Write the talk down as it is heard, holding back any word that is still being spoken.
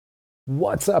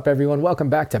What's up, everyone? Welcome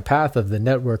back to Path of the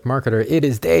Network Marketer. It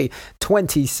is day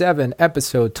 27,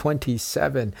 episode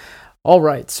 27. All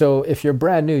right, so if you're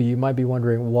brand new, you might be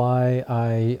wondering why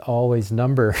I always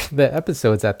number the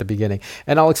episodes at the beginning.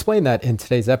 And I'll explain that in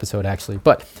today's episode, actually.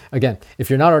 But again, if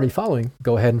you're not already following,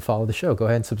 go ahead and follow the show. Go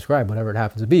ahead and subscribe, whatever it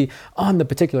happens to be, on the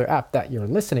particular app that you're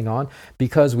listening on,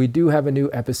 because we do have a new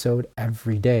episode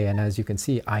every day. And as you can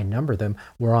see, I number them.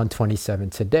 We're on 27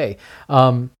 today.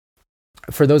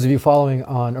 For those of you following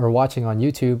on or watching on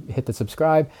YouTube, hit the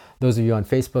subscribe. Those of you on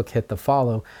Facebook, hit the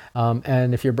follow.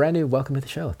 And if you're brand new, welcome to the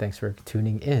show. Thanks for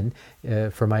tuning in.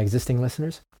 For my existing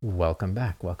listeners, welcome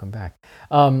back.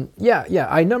 I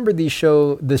numbered these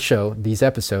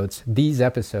episodes,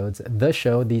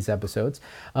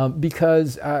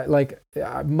 because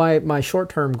my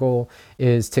short-term goal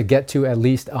is to get to at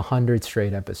least 100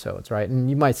 straight episodes, right?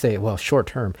 And you might say, well,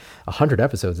 short-term, 100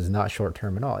 episodes is not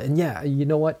short-term at all. And yeah, you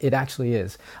know what? It actually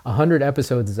is. 100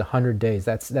 episodes is 100 days.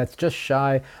 That's just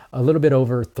shy, a little bit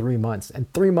over 3 months.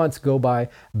 And 3 months go by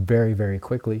very, very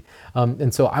quickly.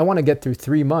 And so I want to get through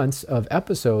 3 months of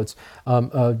episodes,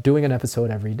 of doing an episode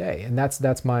every day. And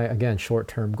that's my, again,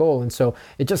 short-term goal. And so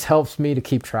it just helps me to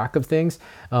keep track of things,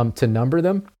 to number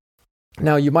them.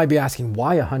 Now, you might be asking,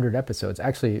 why 100 episodes?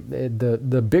 Actually,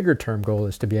 the bigger term goal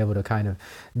is to be able to kind of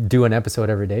do an episode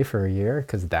every day for a year,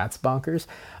 because that's bonkers.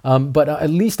 But at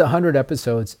least 100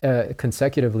 episodes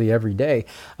consecutively every day,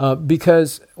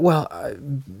 because, well,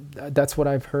 that's what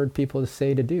I've heard people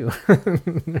say to do,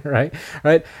 right?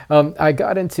 I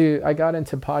got into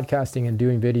podcasting and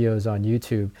doing videos on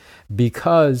YouTube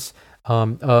because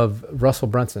of Russell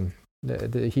Brunson.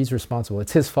 He's responsible.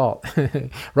 It's his fault.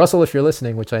 Russell, if you're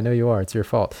listening, which I know you are, it's your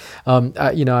fault.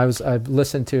 I've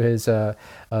listened to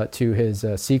his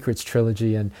Secrets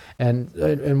trilogy, and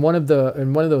in one of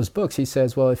those books, he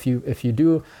says, well, if you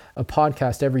do a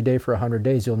podcast every day for 100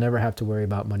 days, you'll never have to worry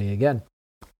about money again.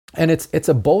 And it's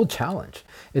a bold challenge.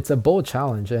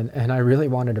 And I really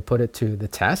wanted to put it to the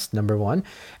test, number one.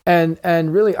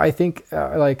 And really, I think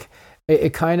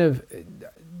it kind of,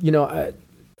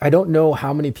 I don't know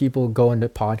how many people go into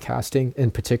podcasting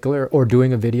in particular, or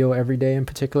doing a video every day in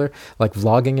particular, like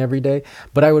vlogging every day.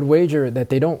 But I would wager that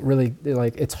they don't really,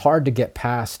 it's hard to get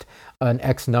past an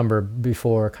X number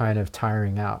before kind of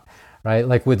tiring out, right?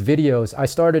 Like with videos, I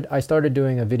started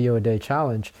doing a video a day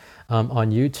challenge on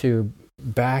YouTube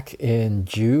back in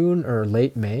June or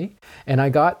late May, and I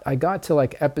got to I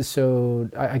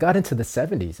got into the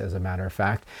 70s, as a matter of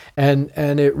fact, and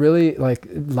it really,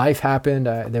 life happened.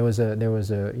 There was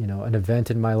an event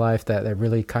in my life that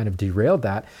really kind of derailed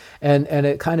that, and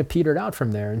it kind of petered out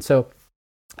from there. And so,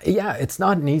 yeah, it's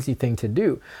not an easy thing to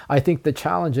do. I think the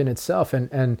challenge in itself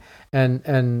and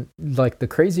the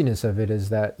craziness of it is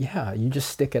that, yeah, you just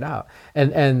stick it out.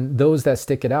 And those that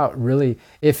stick it out, really,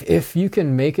 if you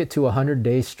can make it to 100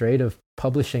 days straight of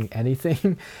publishing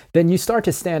anything, then you start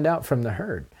to stand out from the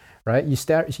herd. Right? You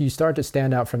start to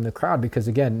stand out from the crowd, because,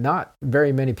 again, not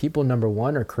very many people, number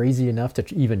one, are crazy enough to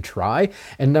even try,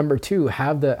 and number two,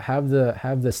 have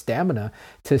the stamina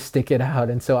to stick it out.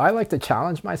 And so I like to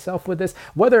challenge myself with this,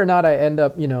 whether or not I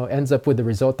ends up with the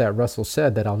result that Russell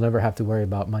said, that I'll never have to worry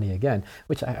about money again,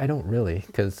 which I don't really,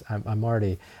 because I'm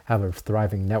already have a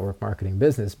thriving network marketing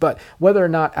business. But whether or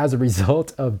not, as a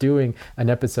result of doing an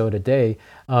episode a day,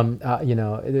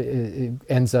 it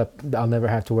ends up I'll never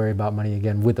have to worry about money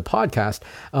again with the podcast.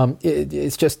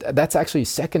 It's just, that's actually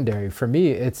secondary for me.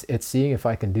 It's seeing if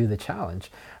I can do the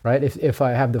challenge, right? If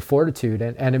I have the fortitude,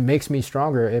 and it makes me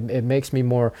stronger, it makes me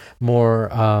more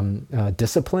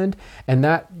disciplined, and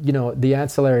that, the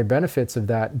ancillary benefits of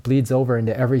that bleeds over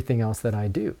into everything else that I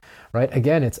do, right?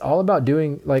 Again, it's all about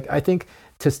doing, I think,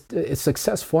 a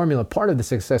success formula, part of the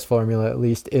success formula at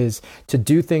least, is to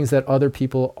do things that other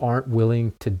people aren't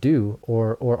willing to do,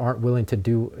 or aren't willing to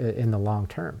do in the long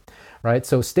term, right?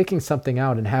 So sticking something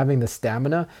out and having the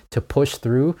stamina to push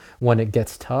through when it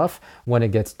gets tough, when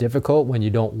it gets difficult, when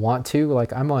you don't want to.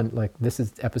 This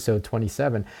is episode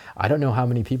 27. I don't know how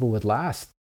many people would last.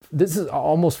 This is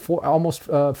almost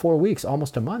 4 weeks,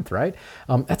 almost a month, right?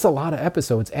 That's a lot of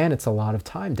episodes, and it's a lot of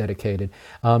time dedicated.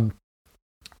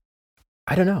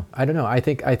 I don't know. I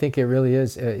think it really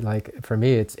is, for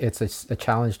me, it's a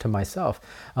challenge to myself,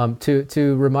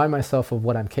 to remind myself of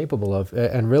what I'm capable of.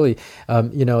 And really,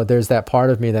 there's that part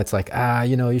of me that's like,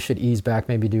 you should ease back,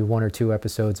 maybe do 1 or 2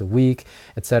 episodes a week,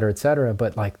 et cetera, et cetera.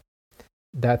 But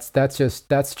that's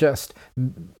just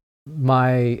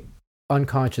my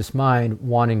unconscious mind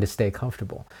wanting to stay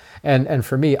comfortable. And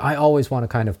for me, I always want to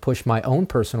kind of push my own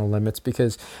personal limits,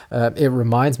 because it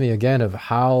reminds me again of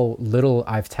how little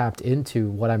I've tapped into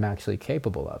what I'm actually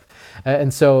capable of.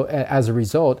 And so as a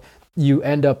result, you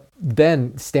end up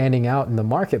then standing out in the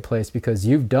marketplace because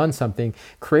you've done something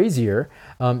crazier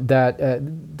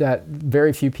that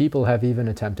very few people have even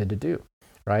attempted to do,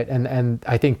 right? And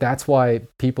I think that's why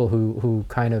people who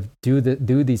kind of do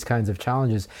these kinds of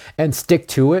challenges and stick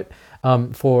to it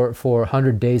for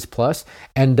 100 days plus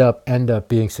end up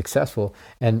being successful,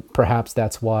 and perhaps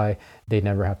that's why they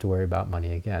never have to worry about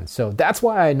money again. So that's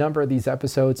why I number these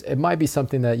episodes. It might be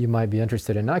something that you might be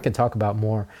interested in. I can talk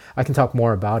more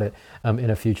about it in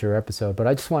a future episode, but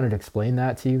I just wanted to explain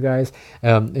that to you guys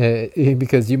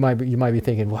because you might be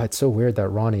thinking, well, it's so weird that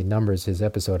Ronnie numbers his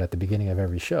episode at the beginning of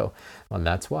every show. Well,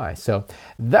 that's why. So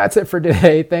that's it for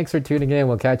today. Thanks for tuning in.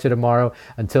 We'll catch you tomorrow.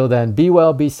 Until then, be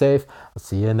well, be safe. I'll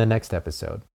see you in the next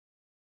episode.